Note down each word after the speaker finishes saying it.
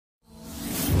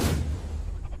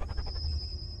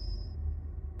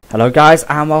Hello guys,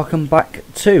 and welcome back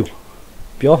to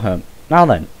Bjornholm. Now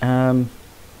then,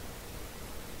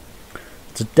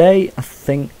 today I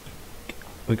think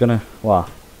we're gonna,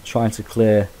 trying to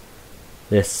clear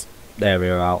this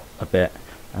area out a bit,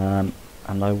 and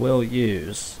I will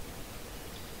use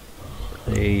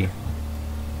the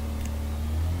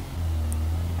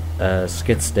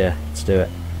skid steer to do it,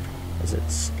 as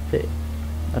it's a bit,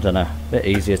 I don't know, a bit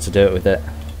easier to do it with it.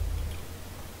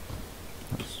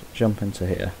 Let's jump into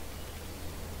here.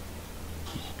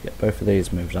 Get both of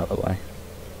these moved out of the way.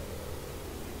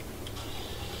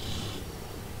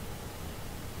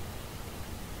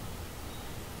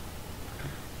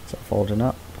 Is that folding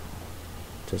up?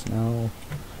 It is now.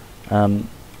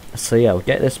 So yeah, we'll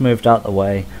get this moved out of the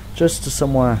way, just to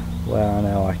somewhere where I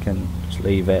know I can just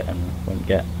leave it and won't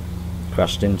get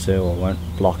crashed into or won't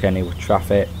block any with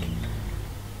traffic.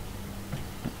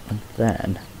 And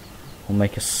then we'll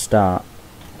make a start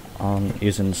on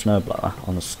using the snowblower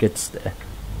on the skid steer.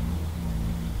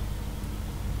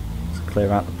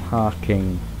 Clear out the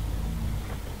parking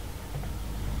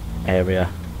area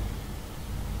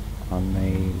on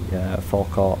the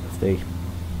forecourt of the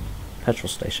petrol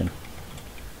station.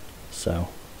 So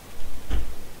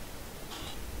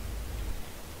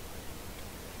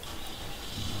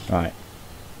right,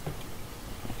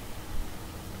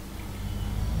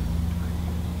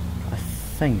 I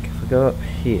think if we go up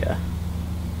here,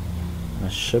 I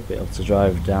should be able to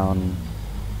drive down.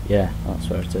 Yeah, that's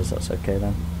where it is. That's okay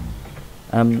then.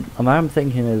 I'm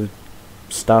thinking of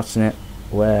starting it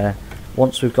where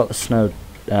once we've got the snow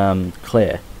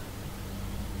clear,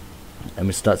 and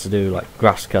we start to do like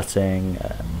grass cutting,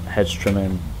 hedge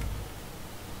trimming,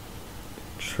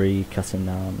 tree cutting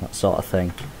down, that sort of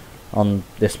thing, on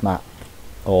this map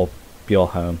or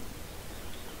Bjornholm.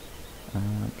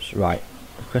 Right,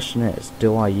 the question is,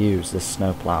 do I use this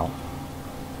snowplow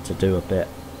to do a bit?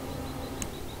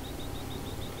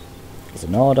 Because I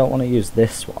know I don't want to use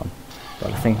this one.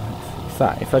 But I think, in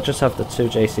fact, if I just have the two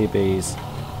JCBs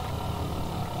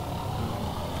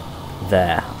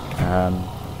there,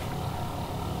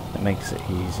 it makes it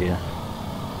easier.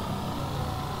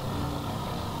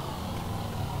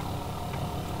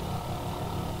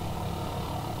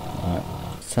 Alright,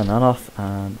 turn that off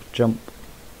and jump.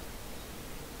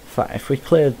 In fact, if we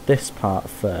cleared this part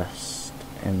first,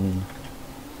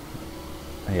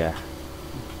 yeah.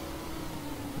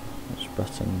 Which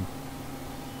button?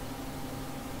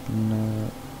 No.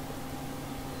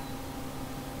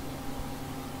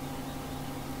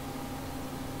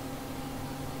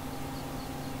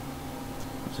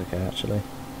 That's okay actually.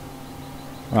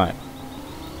 Right.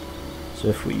 So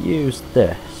if we use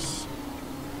this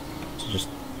to just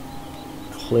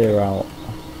clear out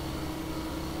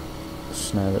the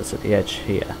snow that's at the edge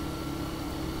here,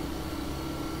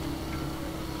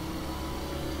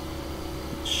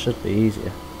 it should be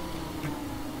easier.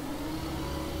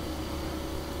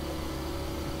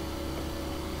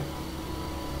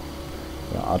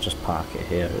 I'll just park it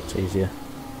here, it's easier.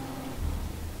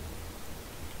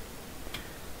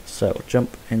 So we'll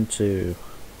jump into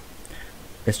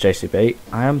this JCB.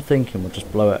 I am thinking we'll just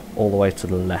blow it all the way to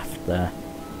the left there,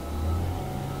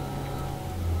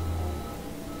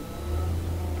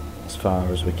 as far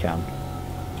as we can.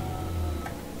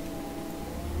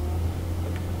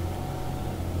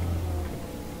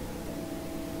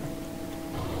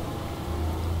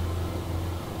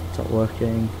 Is that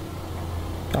working?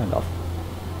 Kind of.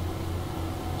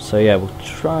 So yeah, we'll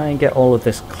try and get all of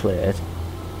this cleared,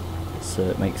 so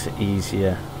it makes it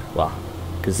easier. Well,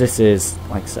 because this is,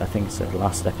 like I said, I think I said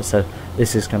last episode,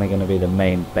 this is kind of going to be the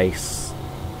main base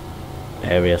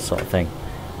area sort of thing,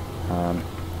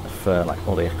 for like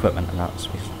all the equipment and that. So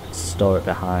we store it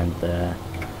behind there.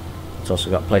 It's also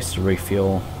got a place to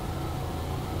refuel,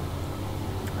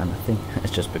 and I think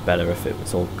it'd just be better if it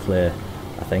was all clear.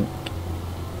 I think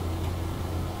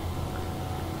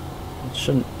it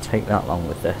shouldn't take that long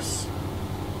with this.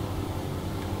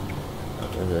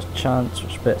 There's a chance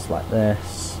with bits like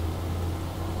this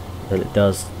that it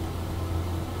does,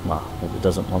 well, that it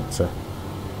doesn't want to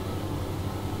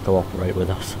cooperate with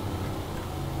us.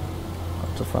 I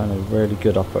have to find a really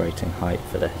good operating height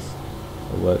for this.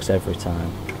 It works every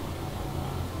time.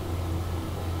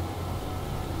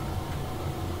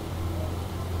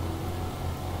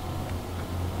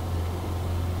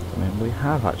 I mean, we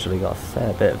have actually got a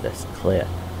fair bit of this clear.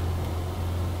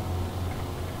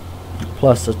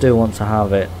 Plus, I do want to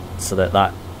have it so that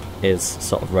that is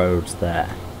sort of roads there.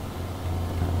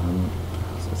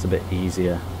 So it's a bit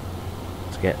easier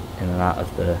to get in and out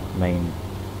of the main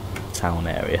town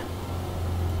area.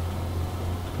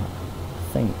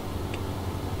 I think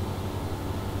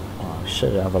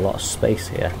should have a lot of space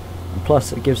here, and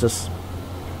plus it gives us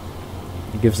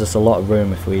a lot of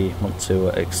room if we want to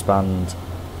expand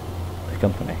the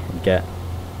company and get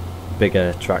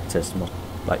bigger tractors, more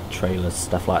like trailers,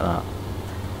 stuff like that.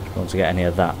 If we want to get any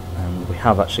of that, and we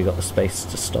have actually got the space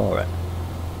to store it,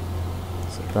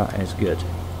 so that is good.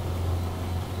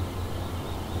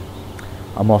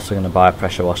 I'm also going to buy a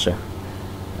pressure washer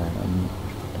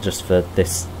just for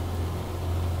this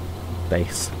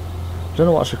base. I don't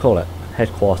know what I should call it.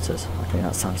 Headquarters. I think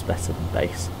that sounds better than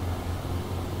base.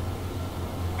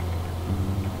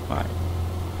 Right.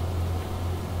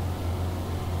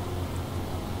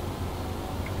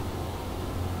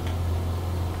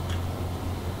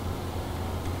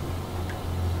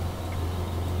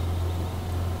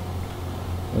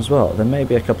 As well, there may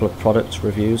be a couple of product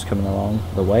reviews coming along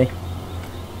the way.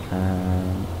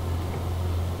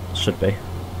 Should be.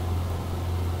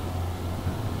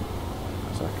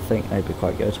 So I think they'd be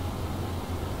quite good.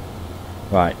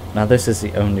 Right, now this is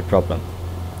the only problem.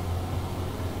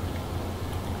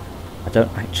 I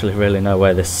don't actually really know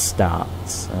where this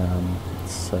starts,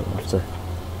 so we'll have to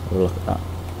have a look at that.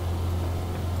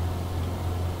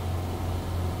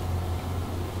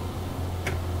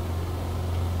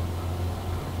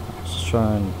 Let's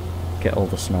try and get all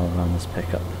the snow around this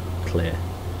pickup clear.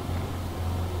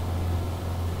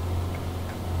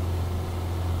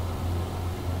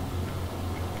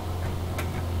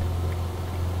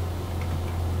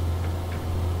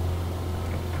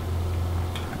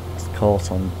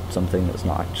 Caught on something that's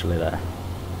not actually there.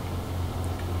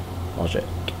 Logic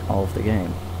of the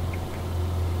game.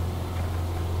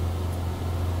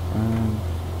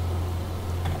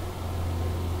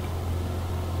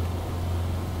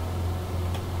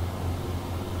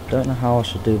 Don't know how I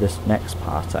should do this next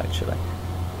part actually.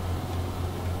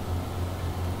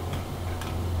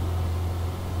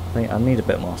 I think I need a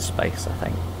bit more space, I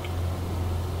think.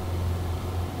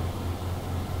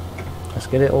 Let's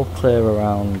get it all clear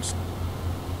around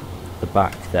the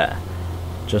back there,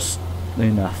 just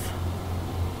enough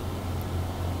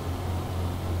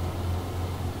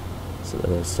so that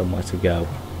there's somewhere to go.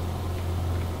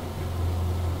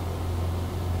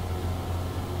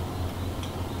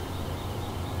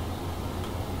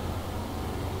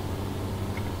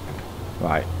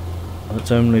 Right, let's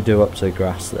only do up to the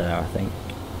grass there, I think.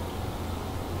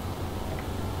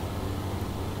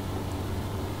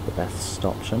 The best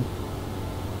option.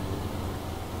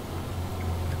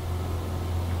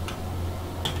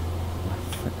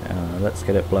 Let's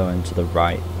get it blowing to the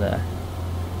right there.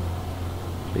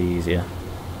 Be easier.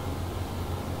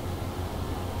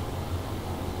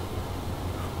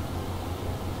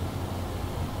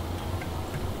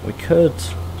 We could,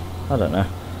 I don't know,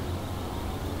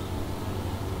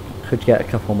 could get a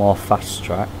couple more fast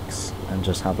tracks and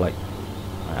just have like,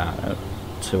 I don't know,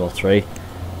 2 or 3,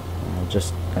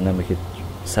 and then we could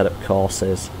set up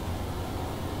courses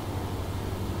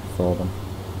for them.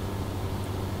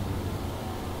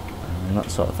 That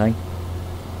sort of thing.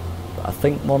 But I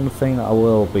think one thing that I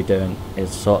will be doing is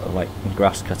sort of like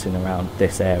grass cutting around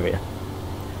this area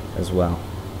as well.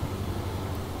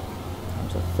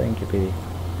 So I think it'd be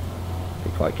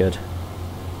quite good.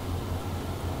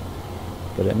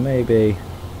 But it may be,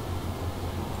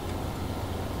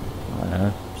 I don't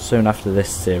know, soon after this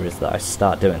series that I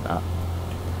start doing that.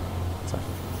 So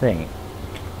I think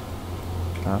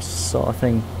that's the sort of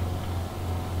thing.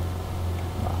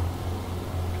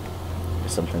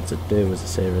 Something to do as a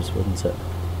series, wouldn't it?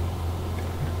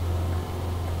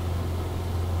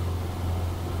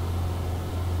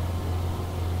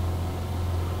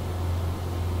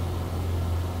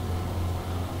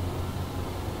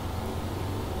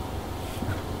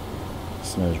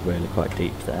 Snow's really quite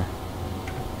deep there.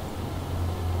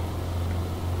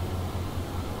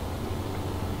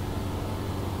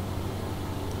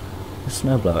 The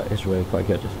snowblower is really quite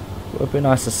good. It would be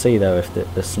nice to see though if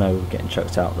the snow getting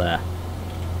chucked out there.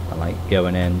 I like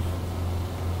going in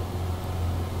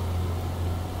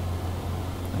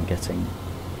and getting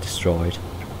destroyed.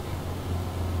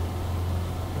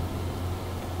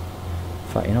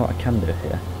 In fact, you know what I can do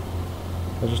here?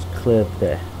 I'll just clear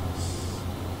this.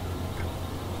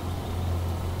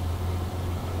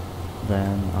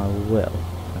 Then I will,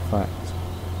 in fact,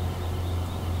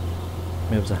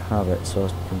 be able to have it so I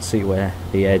can see where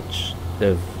the edge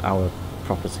of our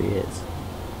property is.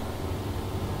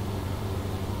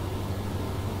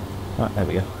 Right, there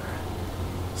we go.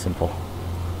 Simple.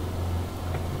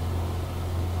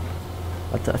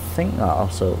 I think that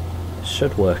also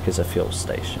should work as a fuel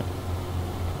station.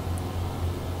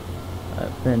 A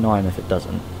bit annoying if it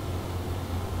doesn't.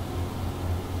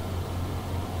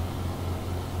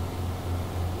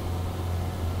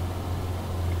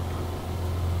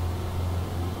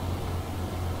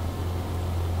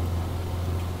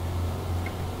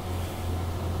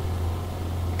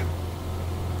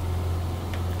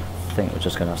 think we're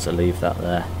just going to have to leave that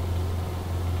there.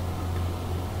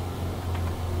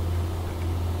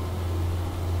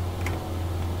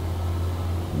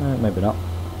 No, maybe not.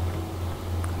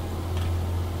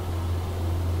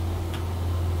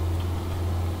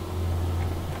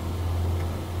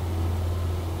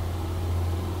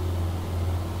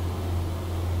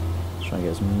 Try and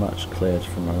get as much cleared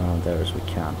from around there as we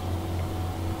can.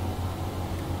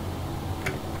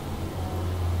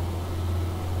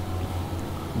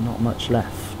 Not much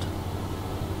left,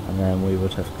 and then we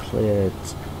would have cleared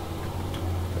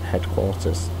the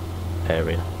headquarters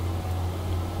area.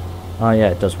 Oh yeah,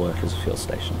 it does work as a fuel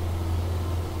station.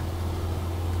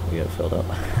 We get it filled up.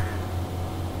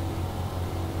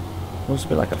 Looks a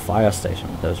bit like a fire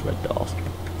station with those red doors.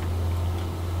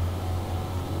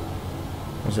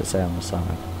 What does it say on the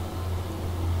side?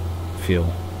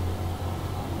 Fuel.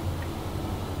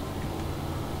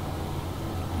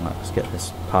 Right, let's get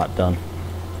this part done.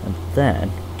 And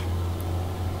then,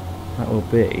 that will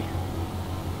be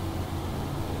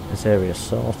this area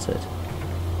sorted.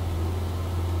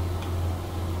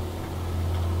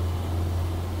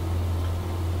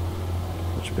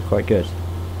 Which would be quite good.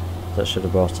 That should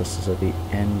have brought us to the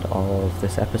end of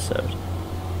this episode.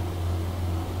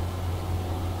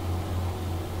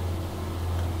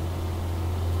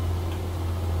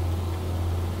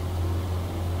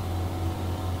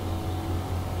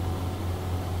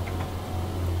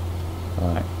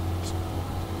 Right.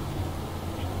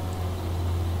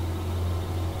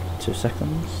 2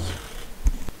 seconds.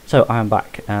 So I'm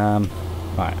back.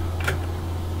 Right.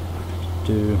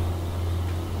 Do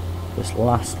this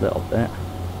last little bit.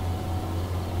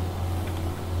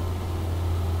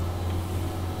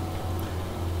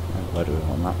 And where do we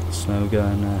want that snow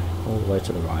going? All the way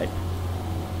to the right.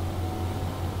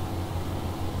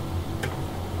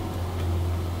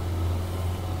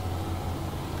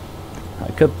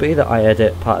 It could be that I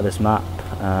edit part of this map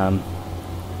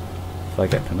if I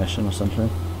get permission or something.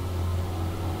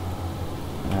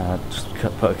 Just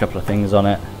put a couple of things on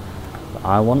it that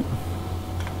I want.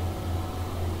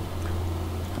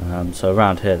 So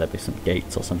around here there'd be some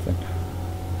gates or something,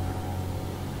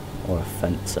 or a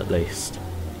fence at least.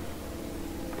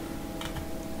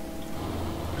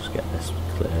 Just get this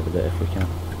cleared a bit if we can.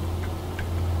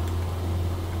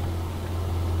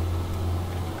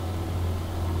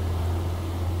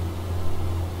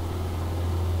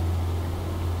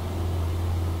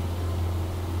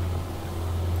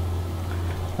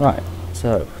 Right,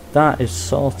 so that is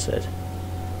sorted.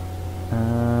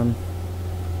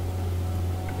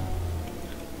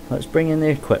 Let's bring in the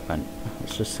equipment.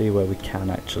 Let's just see where we can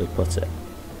actually put it. In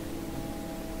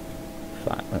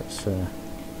fact, let's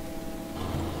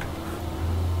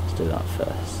do that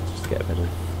first. Just get rid of.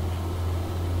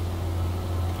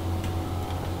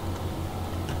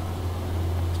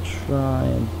 Try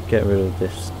and get rid of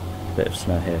this bit of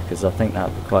snow here, because I think that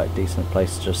would be quite a decent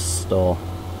place to just store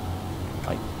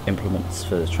like implements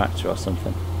for the tractor or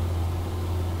something.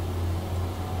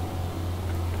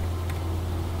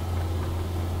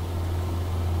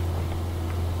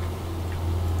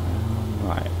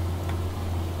 Right.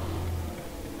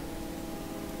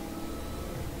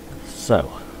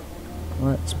 So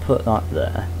let's put that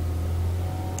there.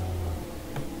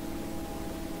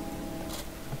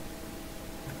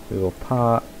 We will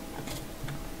park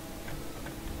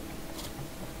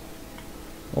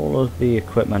all of the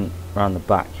equipment around the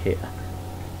back here,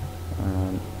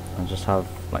 and just have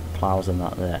like plows and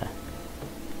that there.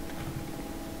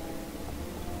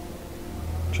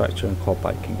 Tractor and quad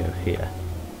bike can go here,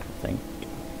 I think.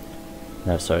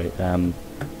 No, sorry,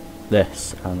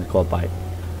 this and the quad bike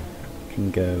can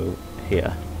go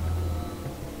here.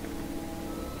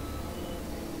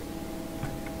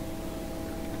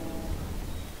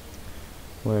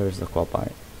 Where is the quad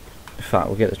bike? In fact,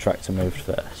 we'll get the tractor moved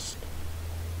first.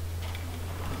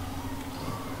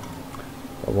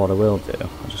 But what I will do,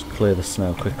 I'll just clear the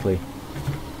snow quickly.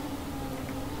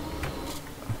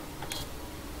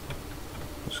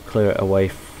 Just clear it away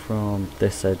from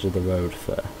this edge of the road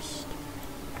first.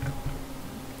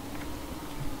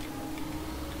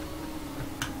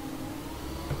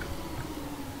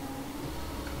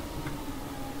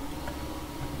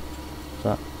 Is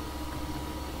that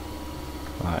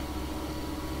right?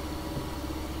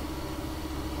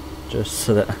 Just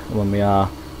so that when we are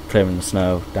clearing the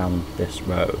snow down this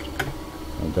road,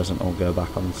 it doesn't all go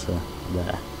back onto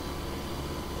there.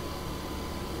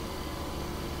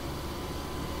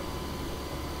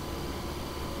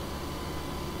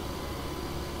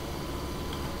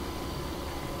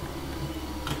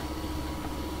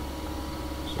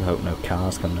 Just hope no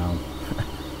cars come down.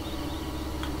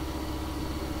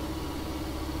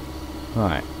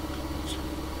 Right,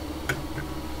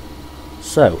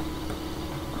 So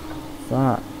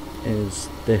that is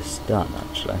this done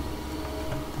actually.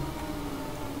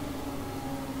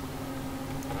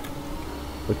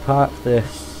 We park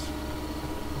this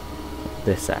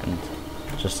end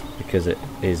just because it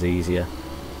is easier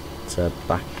to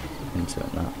back into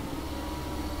it now.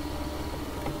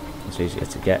 It's easier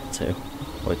to get to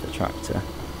with the tractor.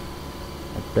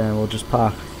 And then we'll just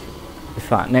park. In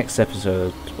fact, next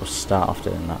episode we'll start off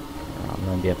doing that. I'm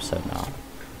on the episode now.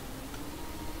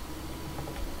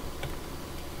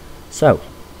 So,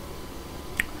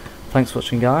 thanks for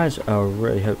watching, guys. I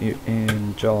really hope you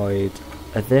enjoyed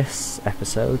this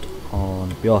episode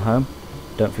on Bjornholm.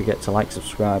 Don't forget to like,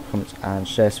 subscribe, comment and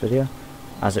share this video,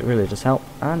 as it really does help,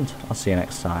 and I'll see you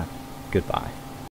next time. Goodbye.